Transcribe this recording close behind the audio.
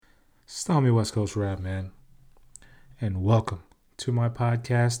Stormy West Coast Rap, man, and welcome to my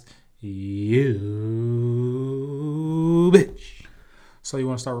podcast, You Bitch. So you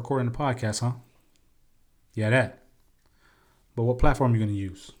want to start recording the podcast, huh? Yeah, that. But what platform are you going to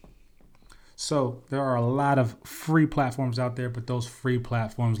use? So there are a lot of free platforms out there, but those free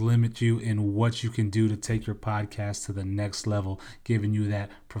platforms limit you in what you can do to take your podcast to the next level, giving you that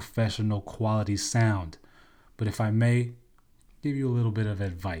professional quality sound. But if I may give you a little bit of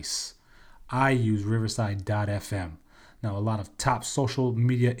advice, I use Riverside.fm. Now, a lot of top social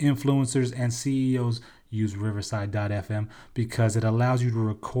media influencers and CEOs use Riverside.fm because it allows you to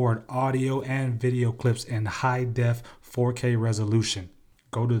record audio and video clips in high def 4K resolution.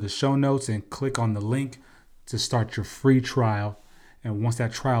 Go to the show notes and click on the link to start your free trial. And once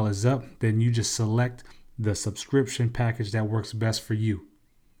that trial is up, then you just select the subscription package that works best for you.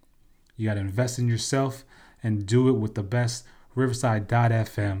 You got to invest in yourself and do it with the best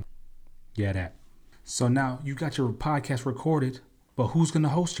Riverside.fm. Yeah, that. So now you got your podcast recorded, but who's going to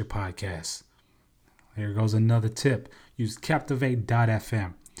host your podcast? Here goes another tip. Use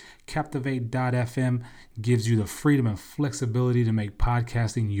Captivate.fm. Captivate.fm gives you the freedom and flexibility to make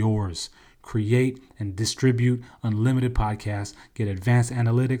podcasting yours. Create and distribute unlimited podcasts, get advanced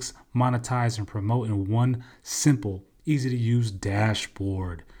analytics, monetize and promote in one simple, easy to use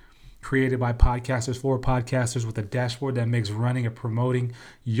dashboard. Created by podcasters for podcasters with a dashboard that makes running and promoting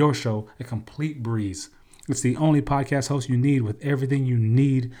your show a complete breeze. It's the only podcast host you need with everything you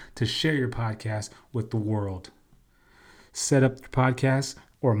need to share your podcast with the world. Set up your podcast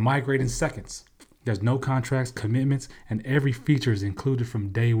or migrate in seconds. There's no contracts, commitments, and every feature is included from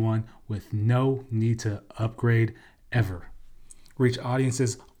day one with no need to upgrade ever. Reach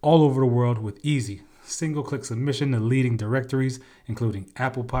audiences all over the world with easy single-click submission to leading directories, including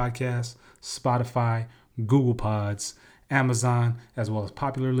Apple Podcasts, Spotify, Google Pods, Amazon, as well as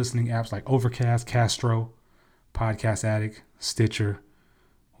popular listening apps like Overcast, Castro, Podcast Addict, Stitcher,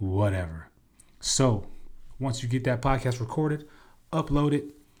 whatever. So, once you get that podcast recorded, upload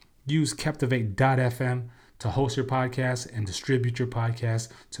it, use Captivate.fm to host your podcast and distribute your podcast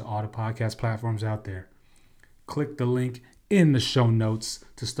to all the podcast platforms out there. Click the link in the show notes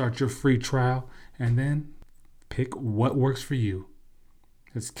to start your free trial and then pick what works for you.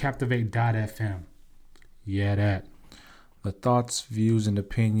 It's Captivate.fm. Yeah, that. The thoughts, views, and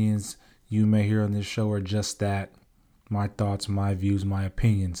opinions you may hear on this show are just that. My thoughts, my views, my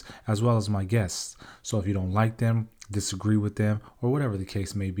opinions, as well as my guests. So if you don't like them, disagree with them, or whatever the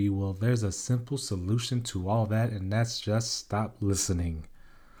case may be, well, there's a simple solution to all that, and that's just stop listening.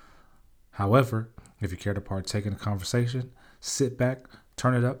 However, if you care to partake in the conversation, sit back,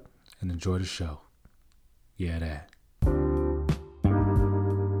 turn it up, and enjoy the show. Yeah, that.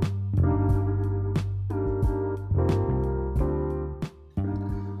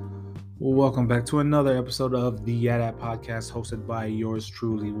 Well, welcome back to another episode of the Yeah That podcast, hosted by yours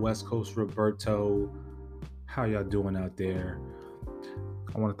truly, West Coast Roberto. How y'all doing out there?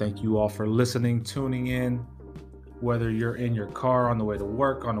 I want to thank you all for listening, tuning in, whether you're in your car, on the way to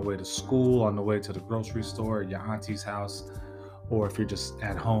work, on the way to school, on the way to the grocery store, your auntie's house, or if you're just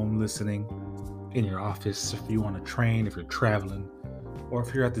at home listening, in your office, if you're on a train, if you're traveling, or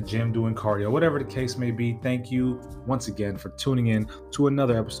if you're at the gym doing cardio, whatever the case may be. Thank you once again for tuning in to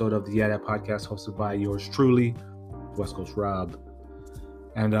another episode of the Yeah That podcast, hosted by yours truly, West Coast Rob.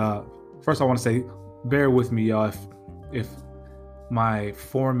 And first I want to say, bear with me, y'all, if my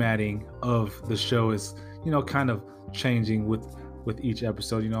formatting of the show is, kind of changing with each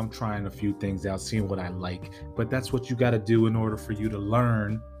episode. I'm trying a few things out, seeing what I like, but that's what you got to do in order for you to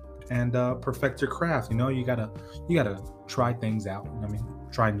learn and perfect your craft. You gotta try things out.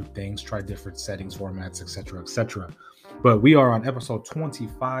 Try new things, try different settings, formats, etc. But we are on episode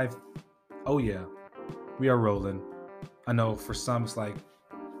 25. Oh yeah, we are rolling. I know for some it's like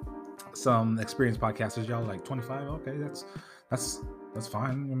some experienced podcasters, y'all like 25. Okay, that's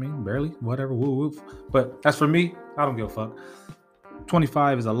fine. Barely, whatever. Woo woo. But as for me, I don't give a fuck.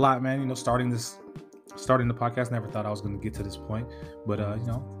 25 is a lot, man. Starting the podcast, never thought I was going to get to this point, but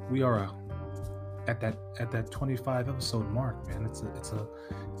we are at that 25 episode mark, man.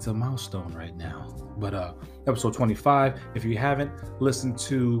 It's a milestone right now. But episode 25, if you haven't listened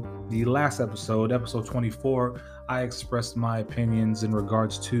to the last episode 24, I expressed my opinions in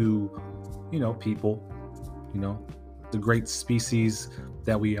regards to people, the great species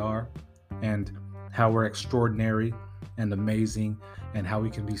that we are, and how we're extraordinary and amazing, and how we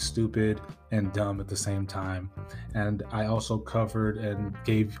can be stupid and dumb at the same time. And I also covered and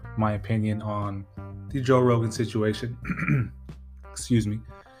gave my opinion on the Joe Rogan situation. Excuse me.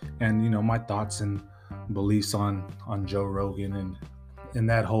 And my thoughts and beliefs on Joe Rogan in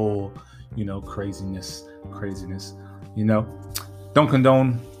that whole, craziness, don't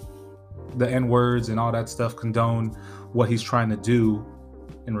condone the N words and all that stuff, condone what he's trying to do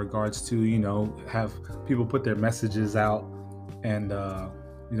in regards to, have people put their messages out and,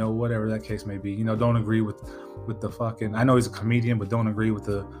 whatever that case may be, don't agree with the fucking, I know he's a comedian, but don't agree with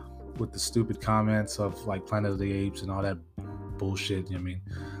the stupid comments of like Planet of the Apes and all that bullshit.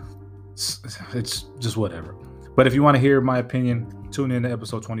 It's just whatever. But if you want to hear my opinion, tune in to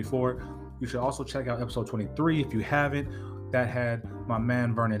episode 24. You should also check out episode 23 if you haven't. That had my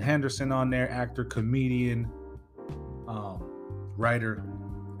man Vernon Henderson on there, actor, comedian, writer,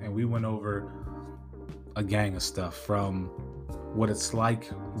 and we went over a gang of stuff, from what it's like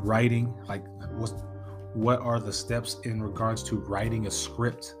writing, like what are the steps in regards to writing a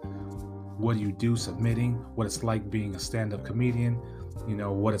script, what do you do submitting, what it's like being a stand-up comedian,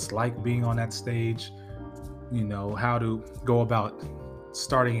 what it's like being on that stage, how to go about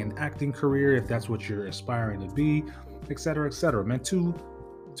starting an acting career if that's what you're aspiring to be, etc., etc. Man, two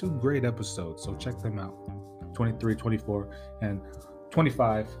great episodes, so check them out. 23, 24, and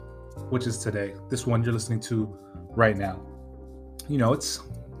 25, which is today. This one you're listening to right now. It's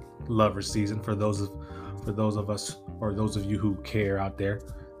lover season for those of us, or those of you who care out there.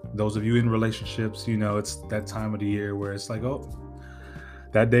 Those of you in relationships, it's that time of the year where it's like, oh,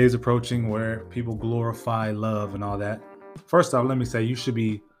 that day is approaching where people glorify love and all that. First off, let me say you should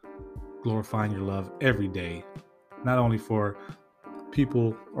be glorifying your love every day, not only for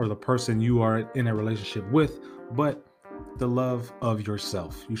people or the person you are in a relationship with, but the love of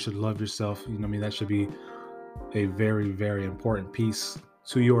yourself. You should love yourself. That should be a very, very important piece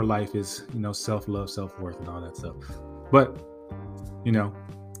to your life, is, self-love, self-worth, and all that stuff. But,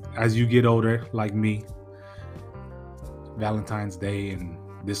 as you get older, like me, Valentine's Day and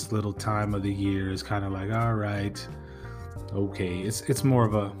this little time of the year is kind of like, all right, okay. It's more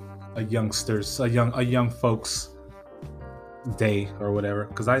of a young folks day or whatever.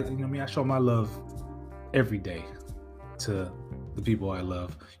 Because I show my love every day to the people I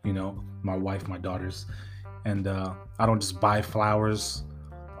love, my wife, my daughters. And I don't just buy flowers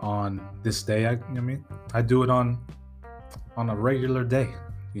on this day. I do it on a regular day,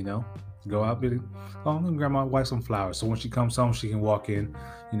 go out with it. Oh, I'm gonna grab my wife some flowers, so when she comes home, she can walk in,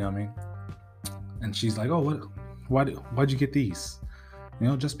 and she's like, oh, why'd you get these?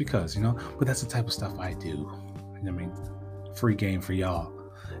 Just because, but that's the type of stuff I do. Free game for y'all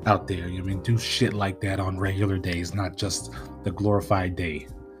out there. Do shit like that on regular days, not just the glorified day.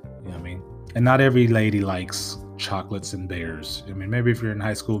 And not every lady likes chocolates and bears. Maybe if you're in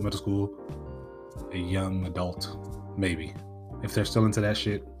high school, middle school, a young adult, maybe. If they're still into that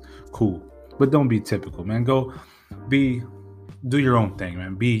shit, cool. But don't be typical, man. Do your own thing,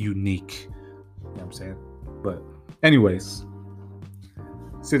 man. Be unique. You know what I'm saying? But anyways,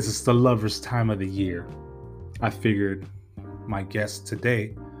 since it's the lovers' time of the year, I figured my guest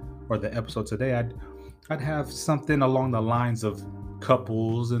today, or the episode today, I'd have something along the lines of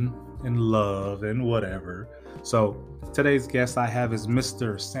couples and love and whatever. So today's guest I have is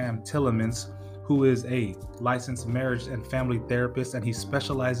Mr. Sam Tillemans, who is a licensed marriage and family therapist, and he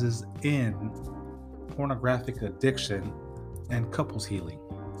specializes in pornographic addiction and couples healing.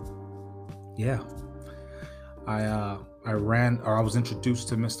 Yeah. I was introduced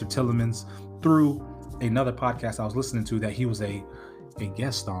to Mr. Tillemans through another podcast I was listening to that he was a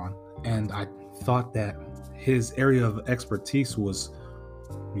guest on, and I thought that his area of expertise was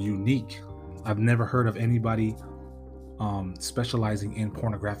unique. I've never heard of anybody specializing in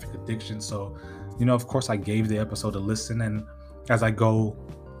pornographic addiction. So, of course, I gave the episode a listen, and as I go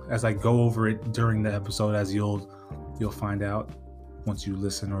over it during the episode, as you'll find out once you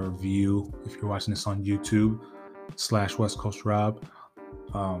listen or view, if you're watching this on YouTube /West Coast Rob,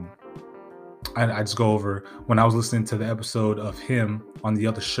 I just go over, when I was listening to the episode of him on the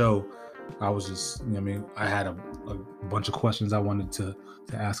other show, I was just, I had a bunch of questions I wanted to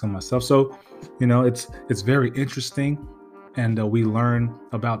ask him myself. So, it's very interesting. And we learn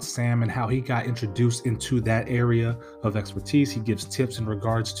about Sam and how he got introduced into that area of expertise. He gives tips in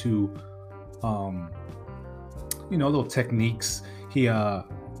regards to, little techniques. He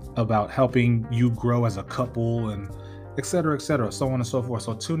about helping you grow as a couple, and et cetera, so on and so forth.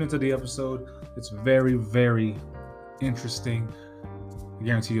 So tune into the episode. It's very, very interesting. I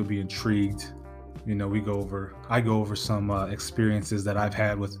guarantee you'll be intrigued. I go over some experiences that I've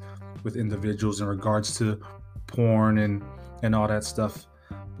had with individuals in regards to porn and all that stuff.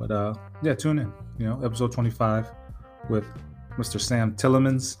 But yeah, tune in. Episode 25 with Mr. Sam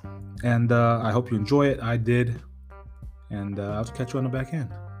Tillemans, and I hope you enjoy it. I did, and I'll catch you on the back end.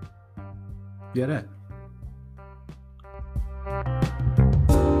 Yeah, that.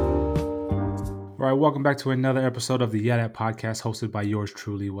 All right, welcome back to another episode of the Yet At podcast hosted by yours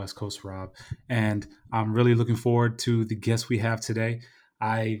truly, West Coast Rob. And I'm really looking forward to the guest we have today.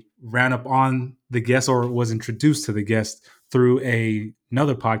 I ran up on the guest or was introduced to the guest through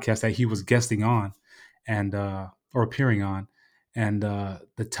another podcast that he was guesting on and or appearing on. And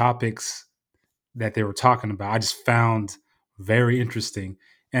the topics that they were talking about, I just found very interesting.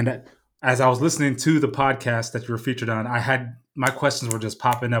 And as I was listening to the podcast that you were featured on, I had my questions were just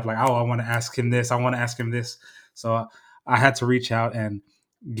popping up like, oh, I want to ask him this. I want to ask him this. So I had to reach out and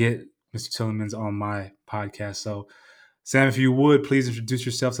get Mr. Tillemans on my podcast. So Sam, if you would, please introduce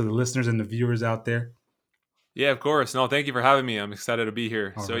yourself to the listeners and the viewers out there. Yeah, of course. No, thank you for having me. I'm excited to be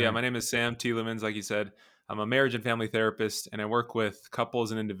here. All Yeah, right. my name is Sam Tillemans, like you said. I'm a marriage and family therapist, and I work with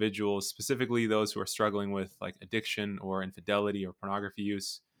couples and individuals, specifically those who are struggling with like addiction or infidelity or pornography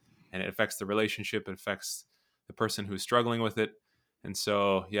use. And it affects the relationship, it affects the person who's struggling with it. And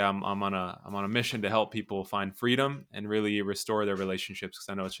so, yeah, I'm on a mission to help people find freedom and really restore their relationships because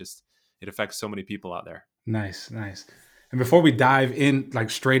I know it affects so many people out there. Nice, nice. And before we dive in, like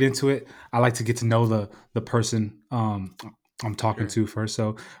straight into it, I like to get to know the person I'm talking Sure. to first.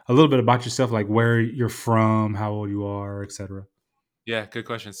 So a little bit about yourself, like where you're from, how old you are, etc. Yeah, good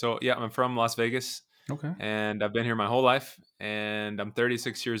question. So, yeah, I'm from Las Vegas. Okay. And I've been here my whole life, and I'm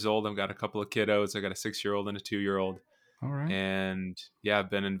 36 years old. I've got a couple of kiddos. I got a 6-year-old and a 2-year-old. All right. And yeah, I've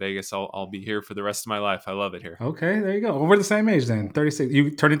been in Vegas. I'll be here for the rest of my life. I love it here. Okay, there you go. Well, we're the same age then. 36.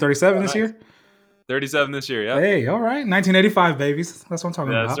 You turning 37 Oh, this nice. year? 37 this year. Yep. Hey, all right. 1985 babies. That's what I'm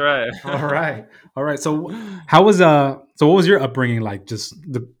talking That's about. right. All right. All right. So how was so what was your upbringing like? Just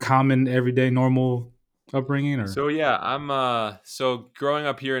the common everyday normal upbringing or So yeah, I'm so growing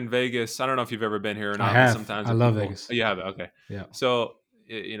up here in Vegas. I don't know if you've ever been here or I not, but have. sometimes I when love people, Vegas. oh, you have it. Okay. Yeah. So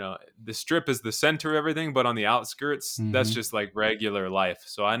the strip is the center of everything, but on the outskirts, that's Hmm. just like regular life.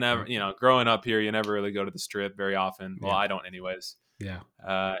 So I never, growing up here, you never really go to the strip very often. Well, Yeah. I don't anyways. Yeah.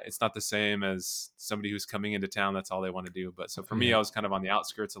 It's not the same as somebody who's coming into town. That's all they want to do. But so for me, Yeah. I was kind of on the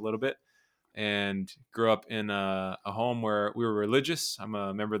outskirts a little bit and grew up in a home where we were religious. I'm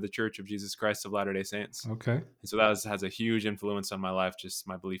a member of the Church of Jesus Christ of Latter-day Saints. Okay. And so has a huge influence on my life, just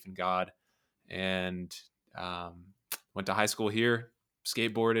my belief in God. And went to high school here,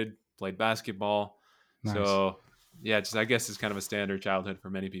 skateboarded, played basketball. Nice. So yeah, just I guess it's kind of a standard childhood for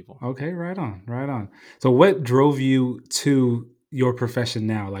many people. Okay, right on, right on. So what drove you to your profession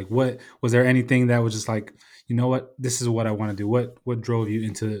now? Like what was there anything that was just like, you know what, this is what I want to do? What drove you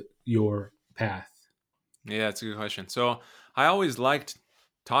into your path? Yeah, it's a good question. So I always liked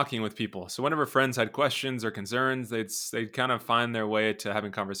talking with people. So whenever friends had questions or concerns, they'd kind of find their way to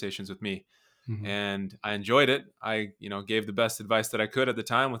having conversations with me. Hmm. And I enjoyed it. I, gave the best advice that I could at the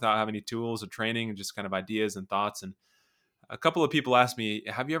time without having any tools or training and just kind of ideas and thoughts. And a couple of people asked me,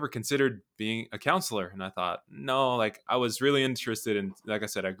 have you ever considered being a counselor? And I thought, no, like I was really interested in, like I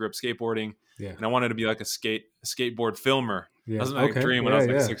said, I grew up skateboarding Yeah. and I wanted to be like a skateboard filmer. Yeah. That was my Okay. dream when I Yeah, was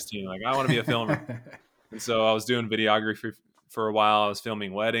like yeah. 16. Like I want to be a filmer. And so I was doing videography for a while. I was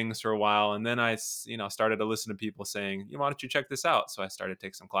filming weddings for a while. And then I, started to listen to people saying, why don't you check this out? So I started to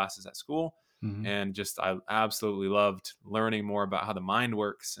take some classes at school. Hmm. And I absolutely loved learning more about how the mind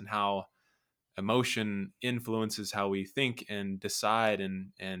works and how emotion influences how we think and decide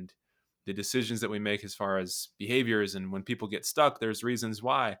and the decisions that we make as far as behaviors. And when people get stuck, there's reasons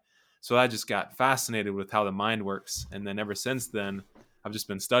why. So I just got fascinated with how the mind works. And then ever since then, I've just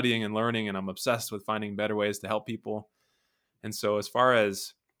been studying and learning, and I'm obsessed with finding better ways to help people. And so as far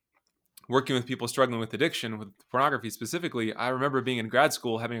as working with people struggling with addiction, with pornography specifically, I remember being in grad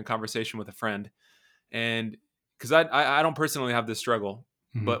school having a conversation with a friend. And because I don't personally have this struggle,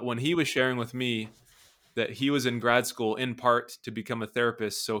 Hmm. but when he was sharing with me that he was in grad school in part to become a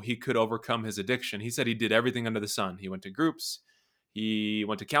therapist so he could overcome his addiction, he said he did everything under the sun. He went to groups, he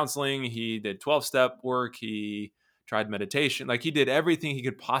went to counseling, he did 12-step work, he tried meditation, like he did everything he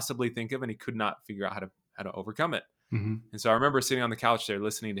could possibly think of, and he could not figure out how to overcome it. Hmm. And so I remember sitting on the couch there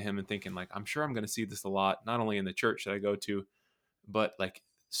listening to him and thinking, like, I'm sure I'm going to see this a lot, not only in the church that I go to, but like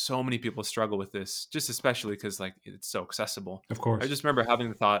so many people struggle with this, just especially because like it's so accessible. Of I course. just remember having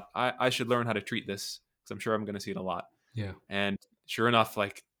the thought, I should learn how to treat this because I'm sure I'm going to see it a lot. Yeah. And sure enough,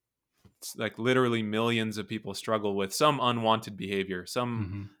 like literally millions of people struggle with some unwanted behavior,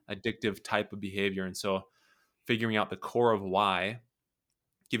 some Hmm. addictive type of behavior. And so figuring out the core of why,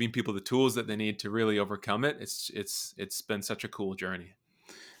 giving people the tools that they need to really overcome it, it's been such a cool journey.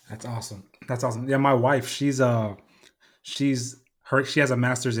 That's awesome. That's awesome. Yeah, my wife, she has a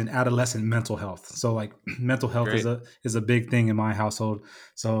master's in adolescent mental health. So like mental health Great. is a big thing in my household.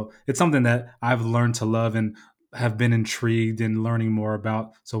 So it's something that I've learned to love. And have been intrigued in learning more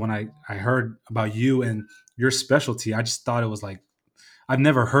about. So when I heard about you and your specialty, I just thought it was like, I've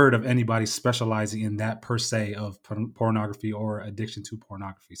never heard of anybody specializing in that per se of pornography or addiction to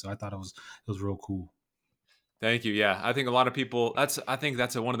pornography. So I thought it was real cool. Thank you. Yeah, I think a lot of people. I think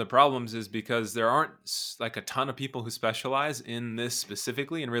that's one of the problems is because there aren't like a ton of people who specialize in this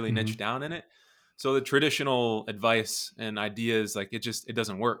specifically and really Hmm. niche down in it. So the traditional advice and ideas, like it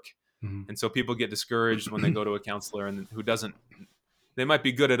doesn't work, Hmm. and so people get discouraged when they go to a counselor and who doesn't. They might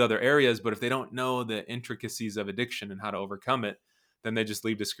be good at other areas, but if they don't know the intricacies of addiction and how to overcome it, then they just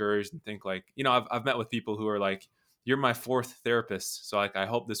leave discouraged and think like, I've met with people who are like, "You're my fourth therapist, so like I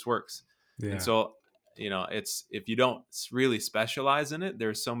hope this works." And Yeah. so it's if you don't really specialize in it,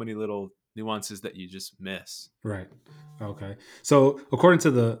 there's so many little nuances that you just miss. Right. Okay. So according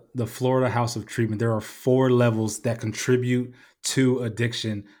to the Florida House of Treatment, there are 4 levels that contribute to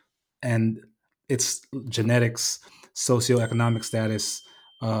addiction, and it's genetics, socioeconomic status,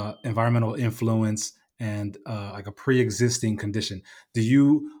 environmental influence, and like a pre-existing condition. Do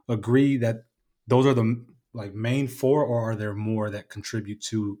you agree that those are the like main 4, or are there more that contribute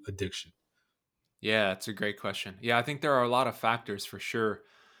to addiction? Yeah, it's a great question. Yeah, I think there are a lot of factors for sure.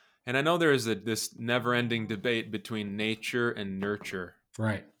 And I know there is this never-ending debate between nature and nurture.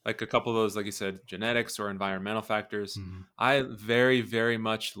 Right. Like a couple of those, like you said, genetics or environmental factors. Hmm. I very, very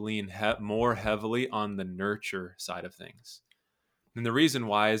much lean more heavily on the nurture side of things. And the reason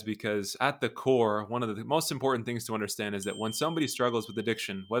why is because at the core, one of the most important things to understand is that when somebody struggles with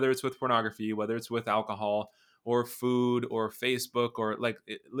addiction, whether it's with pornography, whether it's with alcohol or food or Facebook or like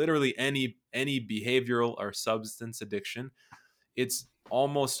literally any behavioral or substance addiction, it's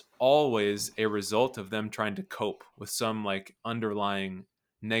almost always a result of them trying to cope with some like underlying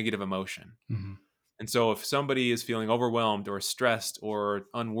negative emotion. Hmm. And so if somebody is feeling overwhelmed or stressed or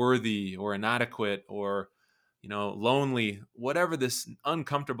unworthy or inadequate or lonely, whatever this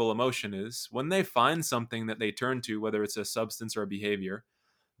uncomfortable emotion is, when they find something that they turn to, whether it's a substance or a behavior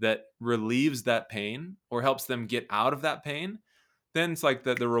that relieves that pain or helps them get out of that pain, then it's like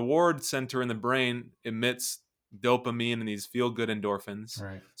the reward center in the brain emits dopamine and these feel good endorphins.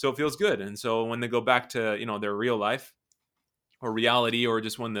 Right. So it feels good. And so when they go back to, their real life or reality, or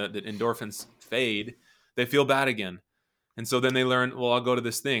just when the endorphins fade, they feel bad again. And so then they learn, well, I'll go to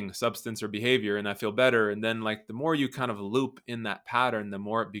this thing, substance or behavior, and I feel better. And then, like, the more you kind of loop in that pattern, the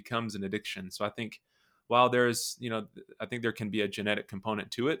more it becomes an addiction. So I think while I think there can be a genetic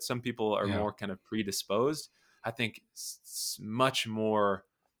component to it. Some people are Yeah. more kind of predisposed. I think much more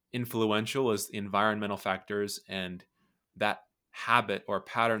influential is the environmental factors and that habit or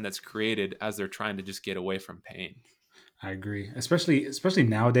pattern that's created as they're trying to just get away from pain. I agree. Especially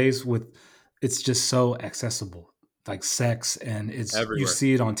nowadays with it's just so accessible. Like sex, and it's you Everywhere.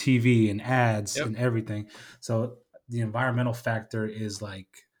 see it on TV and ads Yep. and everything. So the environmental factor is like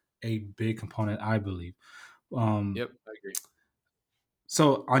a big component, I believe. Um Yep. I agree.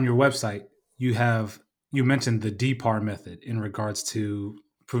 so on your website, you have you mentioned the DPAR method in regards to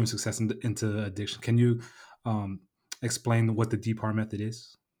proving success into addiction. Can you um explain what the DPAR method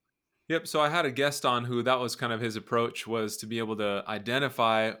is? Yep. So I had a guest on who that was kind of his approach, was to be able to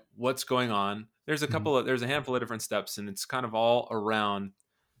identify what's going on. Mhm. There's a handful of different steps, and it's kind of all around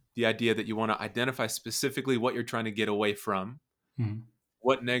the idea that you want to identify specifically what you're trying to get away from, Mhm.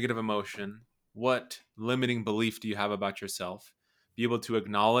 what negative emotion, what limiting belief do you have about yourself, be able to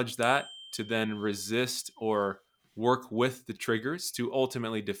acknowledge that, to then resist or work with the triggers to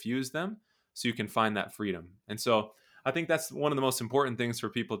ultimately diffuse them so you can find that freedom. And so I think that's one of the most important things for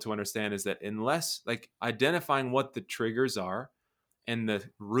people to understand, is that unless, like, identifying what the triggers are and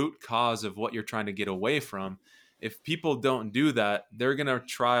the root cause of what you're trying to get away from, if people don't do that, they're going to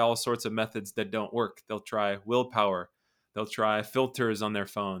try all sorts of methods that don't work. They'll try willpower, they'll try filters on their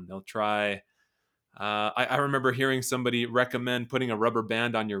phone, they'll try I remember hearing somebody recommend putting a rubber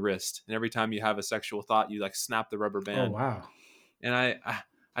band on your wrist, and every time you have a sexual thought, you like snap the rubber Oh band. wow. And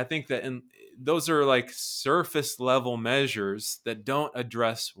I think that those are like surface level measures that don't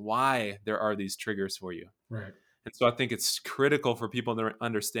address why there are these triggers for you. Right. And so I think it's critical for people to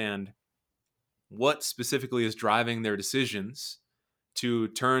understand what specifically is driving their decisions to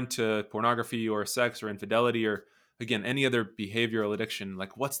turn to pornography or sex or infidelity or, again, any other behavioral addiction.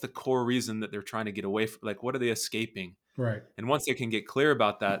 Like, what's the core reason that they're trying to get away from? Like, what are they escaping? Right. And once they can get clear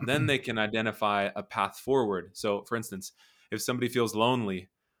about that, then they can identify a path forward. So, for instance, if somebody feels lonely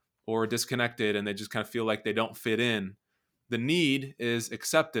or disconnected and they just kind of feel like they don't fit in, the need is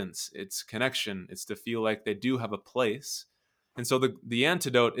acceptance, it's connection, it's to feel like they do have a place. And so the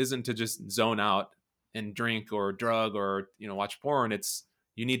antidote isn't to just zone out and drink or drug or watch porn. It's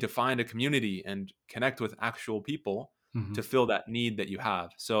you need to find a community and connect with actual people Mm-hmm. to fill that need that you have.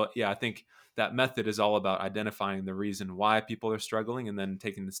 So yeah, I think that method is all about identifying the reason why people are struggling and then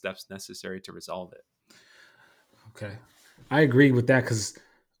taking the steps necessary to resolve it. Okay. I agree with that because,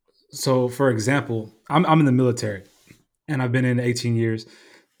 so for example, I'm in the military and I've been in 18 years.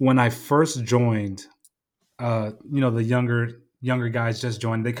 When I first joined, the younger guys just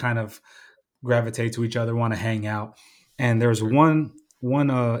joined. They kind of gravitate to each other, want to hang out. And there's Sure. one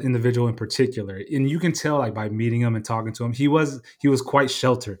individual in particular, and you can tell like by meeting him and talking to him, he was quite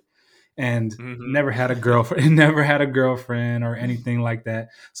sheltered and Hmm. never had a girlfriend, never had a girlfriend or anything like that.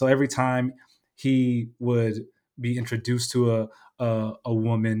 So every time he would be introduced to a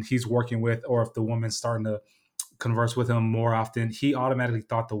woman he's working with, or if the woman's starting to converse with him more often, he automatically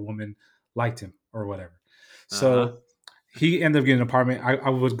thought the woman liked him or whatever. Uh-huh. So he ended up getting an apartment. I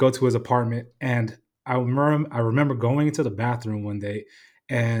would go to his apartment, and I remember going into the bathroom one day,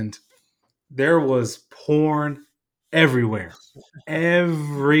 and there was porn everywhere.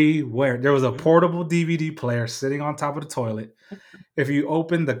 Everywhere. There was a portable DVD player sitting on top of the toilet. If you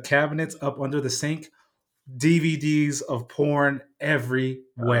open the cabinets up under the sink, DVDs of porn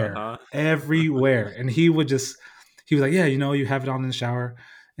everywhere. Uh-huh. Everywhere. And he was like, yeah, you have it on in the shower.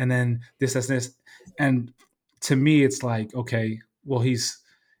 And then this. And to me, it's like, okay, well,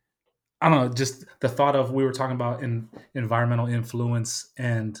 I don't know, just the thought of, we were talking about in environmental influence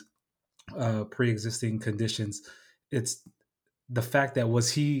and pre-existing conditions. It's the fact that,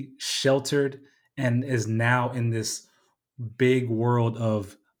 was he sheltered and is now in this big world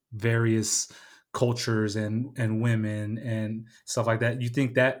of various cultures and women and stuff like that? You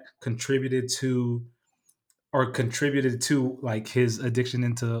think that contributed to like his addiction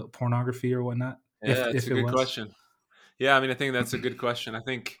into pornography or whatnot, Yeah, it's if a it good was? question. Yeah, I mean, I think that's a good question. I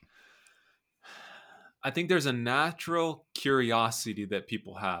think there's a natural curiosity that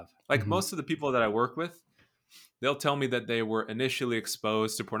people have. Like Hmm. most of the people that I work with, they'll tell me that they were initially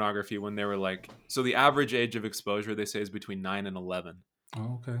exposed to pornography when they were like, so the average age of exposure they say is between 9 and 11.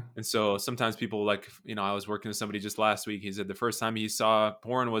 Oh, okay. And so sometimes people, like, I was working with somebody just last week. He said the first time he saw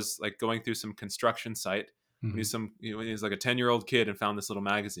porn was like going through some construction site when Hmm. when he was like a 10-year-old kid and found this little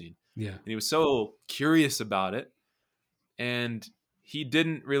magazine. Yeah. And he was so curious about it, and he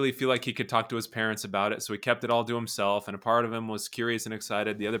didn't really feel like he could talk to his parents about it, so he kept it all to himself. And a part of him was curious and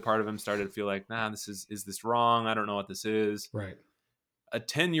excited. The other part of him started to feel like, nah, this is this wrong? I don't know what this is. Right. A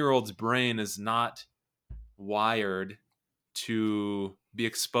 10-year-old's brain is not wired to be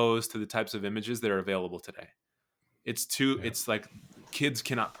exposed to the types of images that are available today. Yeah. It's like kids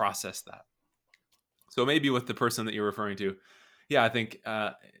cannot process that. So maybe with the person that you're referring to, yeah, I think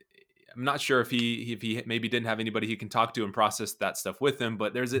I'm not sure if he maybe didn't have anybody he can talk to and process that stuff with him,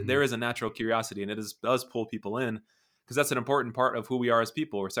 but Hmm. there is a natural curiosity, and does pull people in, because that's an important part of who we are as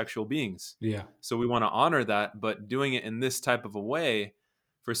people. We're sexual beings, Yeah. so we want to honor that. But doing it in this type of a way,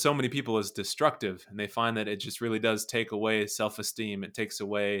 for so many people, is destructive, and they find that it just really does take away self-esteem. It takes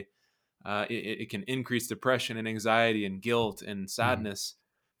away. It can increase depression and anxiety and guilt and Hmm. sadness.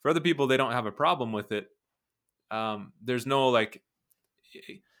 For other people, they don't have a problem with it. There's no like,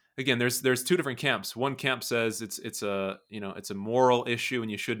 again, there's two different camps. One camp says it's a it's a moral issue and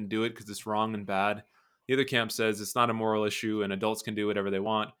you shouldn't do it because it's wrong and bad. The other camp says it's not a moral issue and adults can do whatever they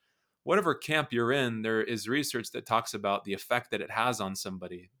want. Whatever camp you're in, there is research that talks about the effect that it has on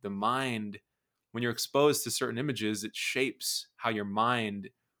somebody. The mind, when you're exposed to certain images, it shapes how your mind,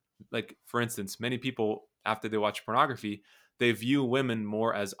 like for instance, many people after they watch pornography, they view women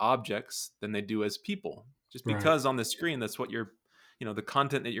more as objects than they do as people, just Right. because on the screen that's what you're, the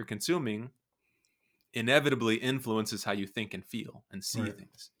content that you're consuming inevitably influences how you think and feel and see Right.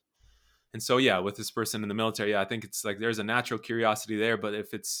 things. And so yeah, with this person in the military, yeah, I think it's like there's a natural curiosity there, but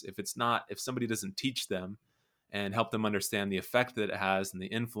if somebody doesn't teach them and help them understand the effect that it has and the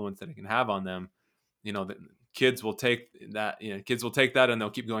influence that it can have on them, the kids will take that, and they'll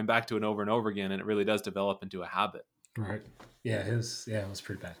keep going back to it over and over again, and it really does develop into a habit. Right. Yeah. It was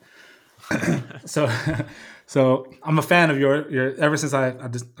pretty bad. So, so I'm a fan of your. Ever since I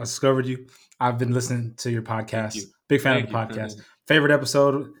discovered you, I've been listening to your Thank podcast. you. Big fan of Thank the you. podcast. Favorite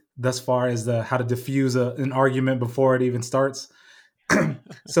episode thus far is the how to diffuse an argument before it even starts.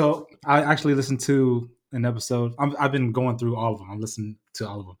 So I actually listened to an episode. I've been going through all of them. I'm listening to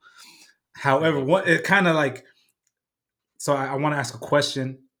all of them. Thank However, you. what it kind of like. So I want to ask a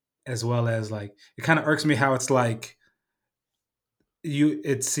question, as well as like, it kind of irks me how it's like,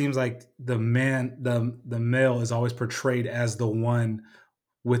 it seems like the male is always portrayed as the one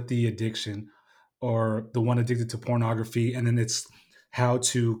with the addiction, or the one addicted to pornography, and then it's how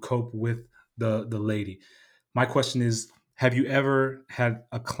to cope with the lady. My question is, have you ever had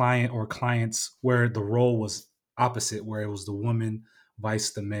a client or clients where the role was opposite, where it was the woman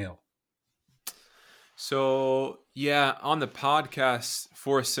vice the male? So, yeah, on the podcast,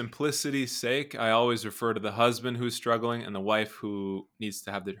 for simplicity's sake, I always refer to the husband who's struggling and the wife who needs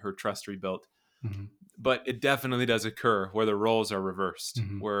to have her trust rebuilt. Hmm. But it definitely does occur where the roles are reversed,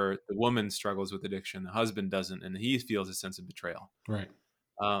 Hmm. where the woman struggles with addiction, the husband doesn't, and he feels a sense of betrayal. Right.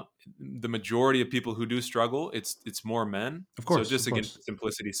 Uh, the majority of people who do struggle, it's more men. Of So course. just Of again, course. for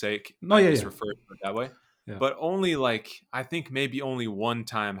simplicity's sake, No. I Yeah. just Yeah. refer to it that way. Yeah. But only like I think maybe only one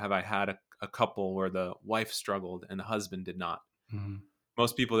time have I had a couple where the wife struggled and the husband did not. Hmm.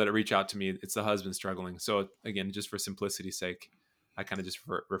 Most people that reach out to me, it's the husband struggling. So again, just for simplicity's sake, I kind of just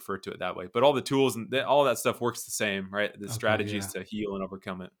refer to it that way. But all the tools and all that stuff works the same, right? The Okay. strategies Yeah. to heal and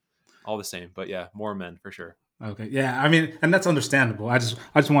overcome it, all the same. But yeah, more men for sure. Okay. Yeah. I mean, and that's understandable. I just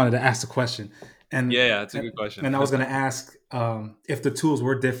wanted to ask the question, and Yeah, it's a and, good question. and I was going to ask if the tools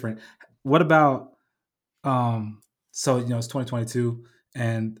were different. What about so it's 2022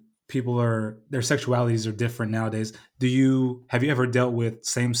 and people are their sexualities are different nowadays. Have you ever dealt with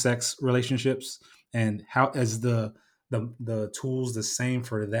same sex relationships, and how is the tools the same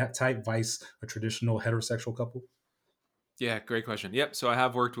for that type vice a traditional heterosexual couple? Yeah, great question. Yep. So I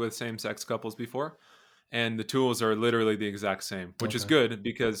have worked with same sex couples before, and the tools are literally the exact same, which is Okay. good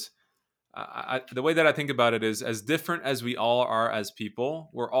because the way that I think about it is as different as we all are as people,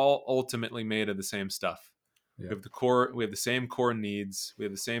 we're all ultimately made of the same stuff. Yeah. We have the same core needs, we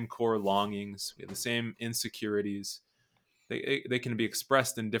have the same core longings, we have the same insecurities. They can be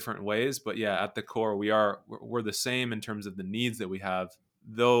expressed in different ways, but yeah, at the core, we're the same in terms of the needs that we have,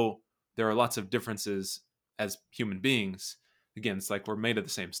 though there are lots of differences as human beings. Again, it's like we're made of the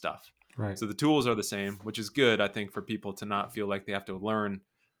same stuff. Right. So the tools are the same, which is good, I think, for people to not feel like they have to learn,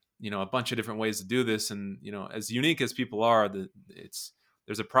 a bunch of different ways to do this. And, as unique as people are,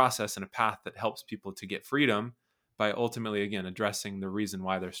 there's a process and a path that helps people to get freedom by ultimately, again, addressing the reason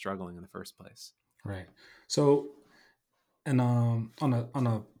why they're struggling in the first place. Right. So, and on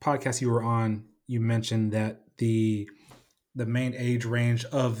a podcast you were on, you mentioned that the main age range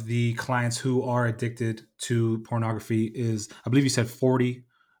of the clients who are addicted to pornography is, I believe you said 40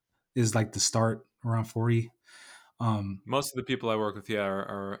 is like the start, around 40. Most of the people I work with, yeah,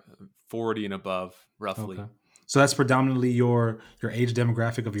 are 40 and above, Okay. roughly. So that's predominantly your age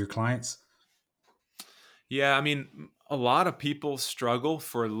demographic of your clients. Yeah, I mean, a lot of people struggle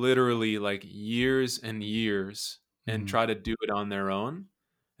for literally like years and years and Mhm. try to do it on their own.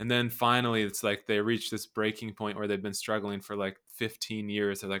 And then finally, it's like they reach this breaking point where they've been struggling for like 15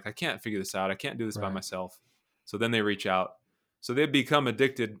 years. They're like, I can't figure this out. I can't do this by Right. myself. So then they reach out. So they become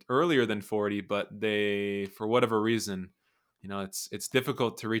addicted earlier than 40, but they, for whatever reason, it's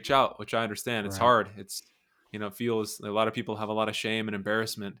difficult to reach out, which I understand. It's Right. hard. It feels a lot of people have a lot of shame and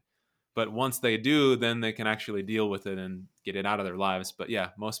embarrassment, but once they do, then they can actually deal with it and get it out of their lives. But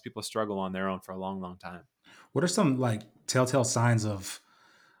yeah, most people struggle on their own for a long, long time. What are some like telltale signs of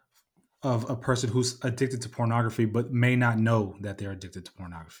a person who's addicted to pornography but may not know that they're addicted to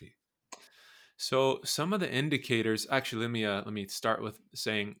pornography? So some of the indicators, actually, let me start with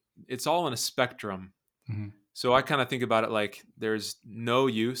saying it's all in a spectrum. Hmm. So I kind of think about it like there's no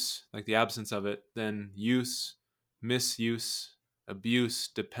use, like the absence of it, then use, misuse, abuse,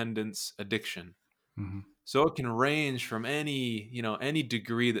 dependence, addiction. Hmm. So it can range from any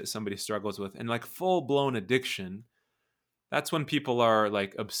degree that somebody struggles with, and like full blown addiction. That's when people are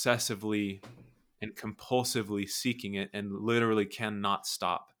like obsessively and compulsively seeking it and literally cannot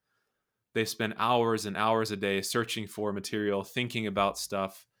stop. They spend hours and hours a day searching for material, thinking about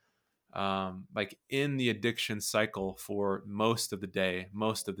stuff, like in the addiction cycle for most of the day,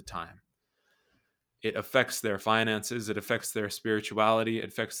 most of the time. It affects their finances, it affects their spirituality, it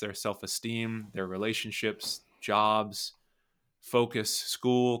affects their self esteem, their relationships, jobs, focus,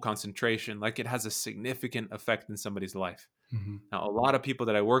 school, concentration. Like it has a significant effect in somebody's life. Hmm. Now, a lot of people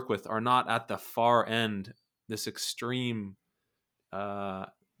that I work with are not at the far end, this extreme uh,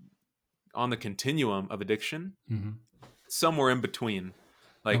 on the continuum of addiction, Hmm. somewhere in between.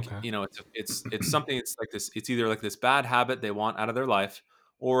 Like, Okay. it's something. It's like this. It's either like this bad habit they want out of their life,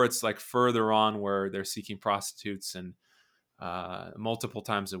 or it's like further on where they're seeking prostitutes and multiple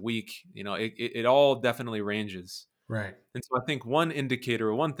times a week. It all definitely ranges. Right. And so I think one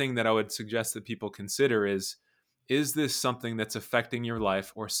indicator, one thing that I would suggest that people consider is this something that's affecting your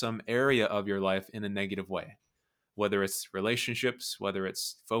life or some area of your life in a negative way? Whether it's relationships, whether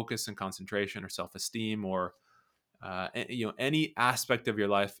it's focus and concentration or self-esteem or any aspect of your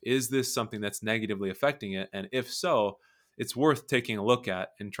life, is this something that's negatively affecting it? And if so, it's worth taking a look at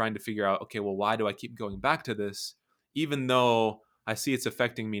and trying to figure out, okay, well, why do I keep going back to this? even though I see it's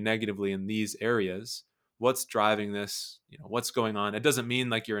affecting me negatively in these areas, what's driving this? What's going on? It doesn't mean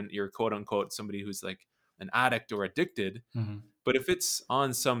like you're quote unquote somebody who's like an addict or addicted. Mm-hmm. But if it's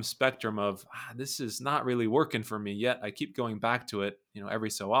on some spectrum of this is not really working for me yet, I keep going back to it, every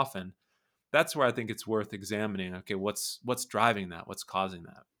so often. That's where I think it's worth examining. Okay, what's driving that? What's causing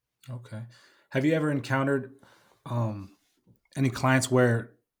that? Okay. Have you ever encountered um, any clients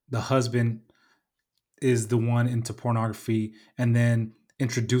where the husband is the one into pornography and then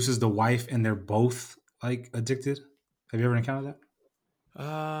introduces the wife and they're both like addicted? Have you ever encountered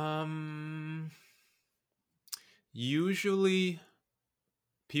Um, Usually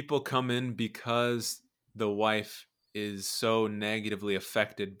people come in because the wife is so negatively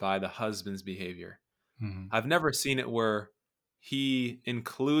affected by the husband's behavior. that? Mm-hmm. I've never seen it where he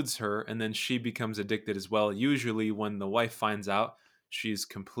includes her and then she becomes addicted as well. Usually, when the wife finds out, she's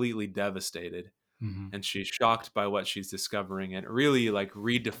completely devastated Mm-hmm. and she's shocked by what she's discovering, and it really like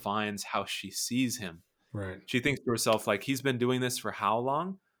redefines how she sees him. Right. She thinks to herself, like, he's been doing this for how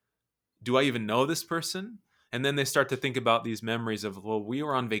long? Do I even know this person? And then they start to think about these memories of, well, we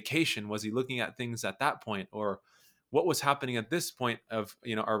were on vacation. Was he looking at things at that point? Or what was happening at this point of,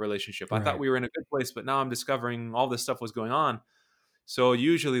 our relationship? I thought Right. we were in a good place, but now I'm discovering all this stuff was going on. So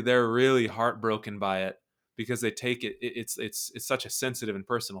usually they're really heartbroken by it because they take it. It's such a sensitive and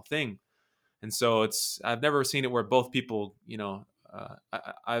personal thing. And so I've never seen it where both people,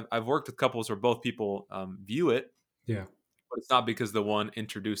 I've worked with couples where both people view it, Yeah. but it's not because the one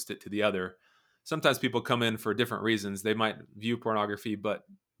introduced it to the other. Sometimes people come in for different reasons. They might view pornography, but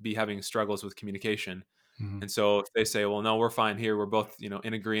be having struggles with communication. Mm-hmm. And so if they say, well, no, we're fine here. We're both,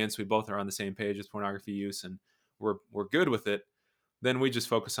 in agreement. We both are on the same page with pornography use and we're good with it. Then we just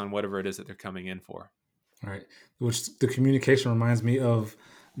focus on whatever it is that they're coming in for. Right. Which the communication reminds me of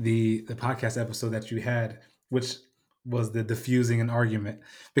the podcast episode that you had, which was the diffusing an argument,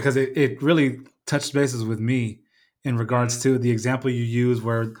 because it really touched bases with me in regards Mm-hmm. to the example you used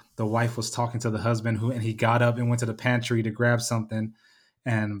where the wife was talking to the husband and he got up and went to the pantry to grab something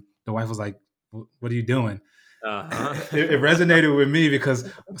and the wife was like, what are you doing? It Uh-huh. resonated with me because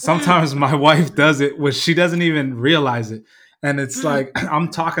sometimes my wife does it where she doesn't even realize it. And it's like I'm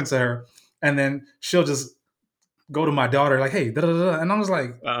talking to her and then she'll just go to my daughter like, hey, da, da, da, and I was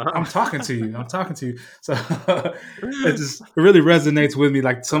like, I'm talking Uh-huh. to you. I'm talking to you. So it really resonates with me.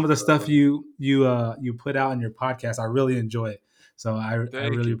 Like some of the stuff you put out in your podcast, I really enjoy it. So I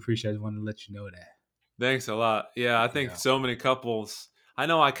Thank really you. appreciate it. I wanted to let you know that. Thanks a lot. Yeah, I think Yeah. so many couples. I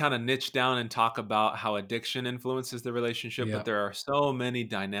know I kind of niche down and talk about how addiction influences the relationship, but Yeah. there are so many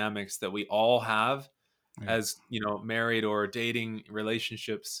dynamics that we all have Yeah. as, married or dating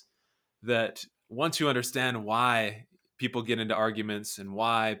relationships that once you understand why people get into arguments and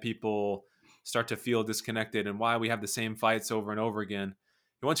why people start to feel disconnected and why we have the same fights over and over again,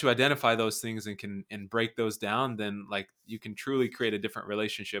 and once you identify those things and can break those down, then like you can truly create a different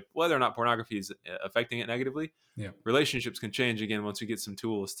relationship. Whether or not pornography is affecting it negatively, Yeah. relationships can change again once we get some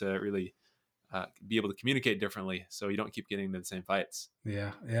tools to really be able to communicate differently, so you don't keep getting into the same fights.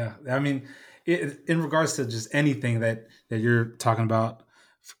 Yeah. Yeah. I mean, in regards to just anything that you're talking about,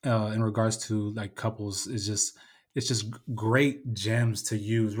 in regards to like couples, is just it's just great gems to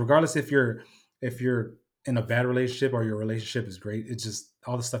use, regardless if you're in a bad relationship or your relationship is great. It's just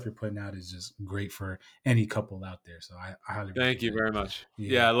all the stuff you're putting out is just great for any couple out there. So I highly Thank you recommend. very much.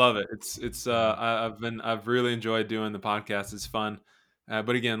 Yeah. Yeah, I love it. It's Yeah. I've really enjoyed doing the podcast. It's fun.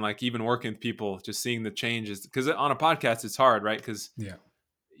 But again, like even working with people, just seeing the changes, because on a podcast it's hard, right? Because Yeah.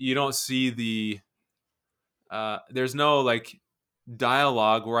 you don't see there's no like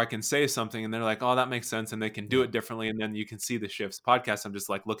dialogue where I can say something and they're like, oh, that makes sense, and they can do Yeah. it differently, and then you can see the shifts. Podcast, I'm just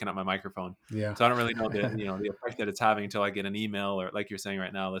like looking at my microphone, Yeah. so I don't really know the effect that it's having until I get an email or like you're saying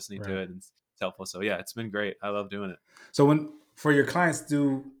right now, listening to Right. it, and it's helpful. So yeah, it's been great. I love doing it. So when for your clients,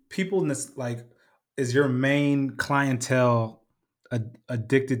 do people in this like is your main clientele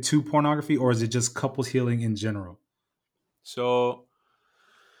addicted to pornography, or is it just couples healing in general? So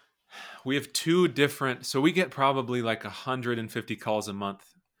we have two different, so we get probably like 150 calls a month,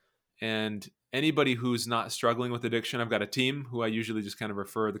 and anybody who's not struggling with addiction, I've got a team who I usually just kind of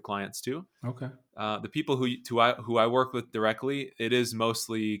refer the clients to. Okay. The people who I work with directly, it is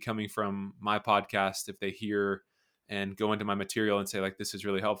mostly coming from my podcast. If they hear and go into my material and say like, this is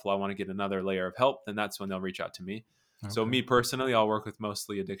really helpful, I want to get another layer of help, then that's when they'll reach out to me. So Okay. me personally, I'll work with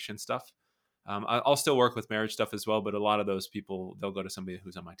mostly addiction stuff. I'll still work with marriage stuff as well, but a lot of those people, they'll go to somebody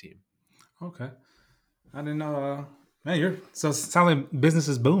who's on my team. Okay. I didn't know. Man, you're so it sounds like business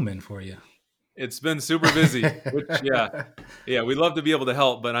is booming for you. It's been super busy, which yeah, we'd love to be able to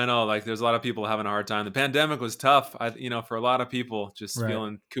help, but I know like there's a lot of people having a hard time. The pandemic was tough, for a lot of people just Right.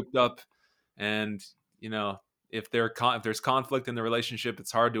 feeling cooped up, and you know, if there's conflict in the relationship,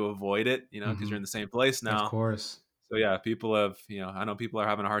 it's hard to avoid it, because Hmm. you're in the same place Of now. course. So yeah, people have, I know people are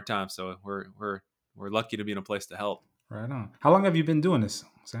having a hard time, so we're lucky to be in a place to help. Right on. How long have you been doing this,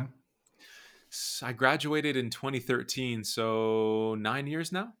 Sam? I graduated in 2013, so 9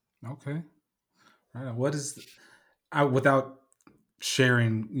 years now. Okay. Right on. What is I without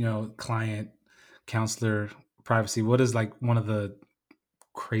sharing, client, counselor privacy, what is like one of the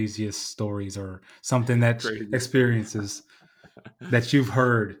craziest stories or something that Crazy story. experiences that you've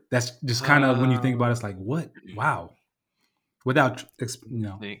heard that's just kind of when you think about it, Uh, it's like, what? Wow. Without,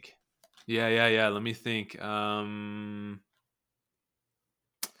 think. Yeah. Let me think.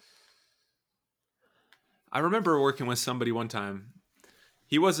 I remember working with somebody one time.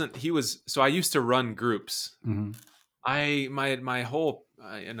 He wasn't. He was. So I used to run groups. mhm, My whole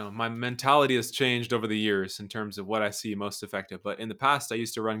my mentality has changed over the years in terms of what I see most effective. But in the past, I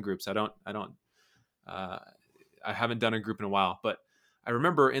used to run groups. Uh, I haven't done a group in a while. But I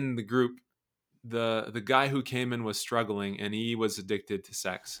remember in the group, the guy who came in was struggling and he was addicted to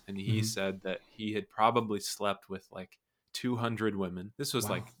sex, and he mhm. said that he had probably slept with like 200 women. This was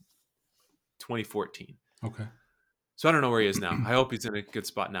Wow. like 2014. Okay. So I don't know where he is now. I hope he's in a good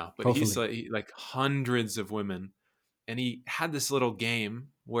spot now. But he's Hopefully. like hundreds of women, and he had this little game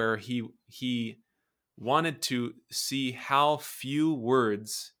where he wanted to see how few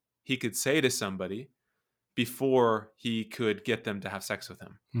words he could say to somebody before he could get them to have sex with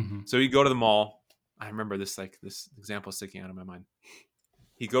him. Hmm. So he'd go to the mall. I remember this example sticking out of my mind.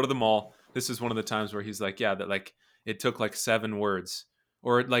 He'd go to the mall. This is one of the times where he's like, yeah, that like it took like 7 words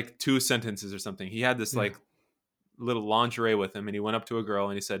or like 2 sentences or something. He had this Yeah. like little lingerie with him, and he went up to a girl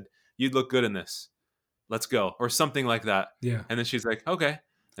and he said, "You'd look good in this. Let's go," or something like that. Yeah. And then she's like, "Okay."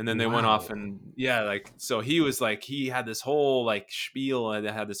 And then they went off, Wow. and yeah, like so he was like he had this whole like spiel and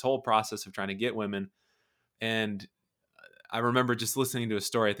had this whole process of trying to get women. And I remember just listening to a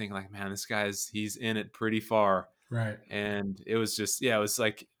story, thinking like, man, this guy's he's in it pretty far. Right. And it was just yeah, it was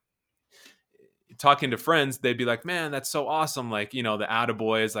like talking to friends, they'd be like, "Man, that's so awesome!" Like, the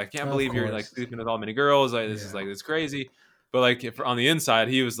attaboys, like, "Can't Of believe you're like course. sleeping with all many girls. Like, this is Yeah. like it's crazy." But like, if on the inside,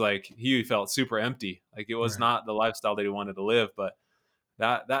 he was like, he felt super empty. Like, it was Right. not the lifestyle that he wanted to live. But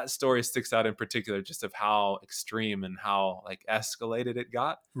that story sticks out in particular, just of how extreme and how like escalated it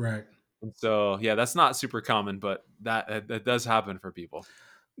got. Right. And so, yeah, that's not super common, but that does happen for people.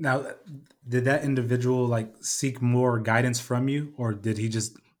 Now, did that individual like seek more guidance from you, or did he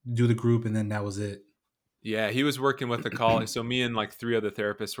just do the group and then that was it? Yeah, he was working with a college. So me and like 3 other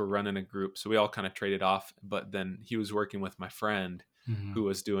therapists were running a group. So we all kind of traded off. But then he was working with my friend Hmm. who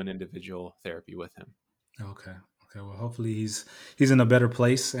was doing individual therapy with him. Okay. Okay. Well, hopefully he's in a better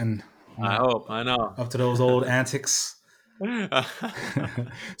place and I not hope. I know. up to those old antics.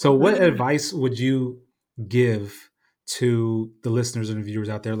 So, what advice would you give to the listeners and viewers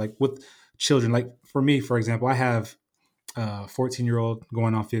out there, like with children? Like for me, for example, I have a 14-year-old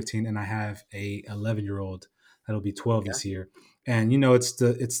going on 15, and I have a 11-year-old that'll be 12 Okay. this year. And it's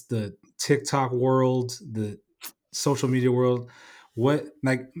the TikTok world, the social media world. What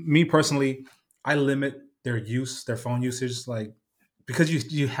like me personally, I limit their phone usage, like because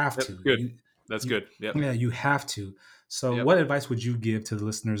you have Yep. to. Good. You That's you good. Yep. yeah, you have to. So Yep. what advice would you give to the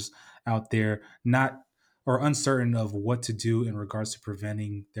listeners out there not or uncertain of what to do in regards to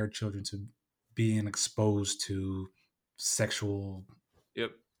preventing their children to being exposed to sexual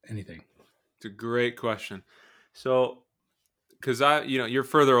Yep. anything? It's a great question. So, because you're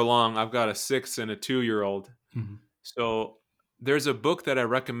further along. I've got a 6 and a 2-year-old. Hmm. So there's a book that I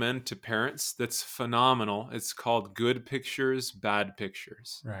recommend to parents that's phenomenal. It's called Good Pictures, Bad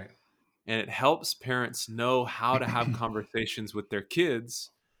Pictures. Right. And it helps parents know how to have conversations with their kids,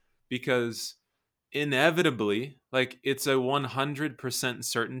 because inevitably, like it's a 100%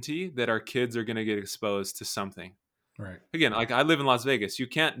 certainty that our kids are going to get exposed to something. Right. Again, like I live in Las Vegas. You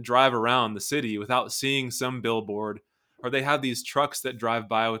can't drive around the city without seeing some billboard, or they have these trucks that drive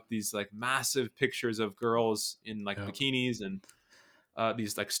by with these like massive pictures of girls in like Yep. bikinis and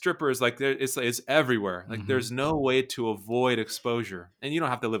these like strippers. Like it's everywhere. Like Hmm. there's no way to avoid exposure, and you don't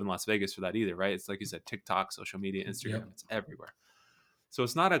have to live in Las Vegas for that either, right? It's like you said, TikTok, social media, Yep. Instagram. It's everywhere. So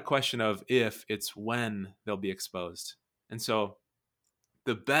it's not a question of if, it's when they'll be exposed. And so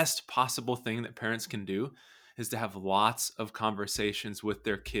the best possible thing that parents can do is to have lots of conversations with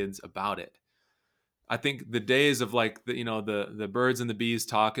their kids about it. I think the days of like the birds and the bees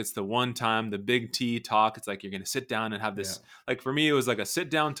talk, it's the one time, the big T talk. It's like you're going to sit down and have Yeah. this, like for me it was like a sit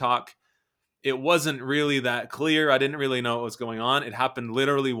down talk, it wasn't really that clear. I didn't really know what was going on. It happened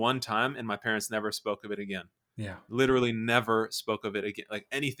literally one time, and my parents never spoke of it again. Yeah. Literally never spoke of it again, like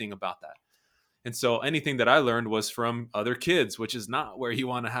anything about that. And so anything that I learned was from other kids, which is not where you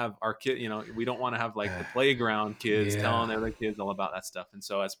want to have our kid. You know, we don't want to have like the playground kids Yeah. telling the other kids all about that stuff. And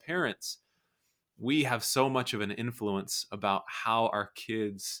so as parents, we have so much of an influence about how our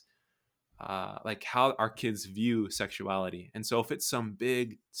kids how our kids view sexuality. And so if it's some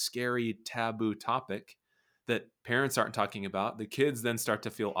big, scary, taboo topic that parents aren't talking about, the kids then start to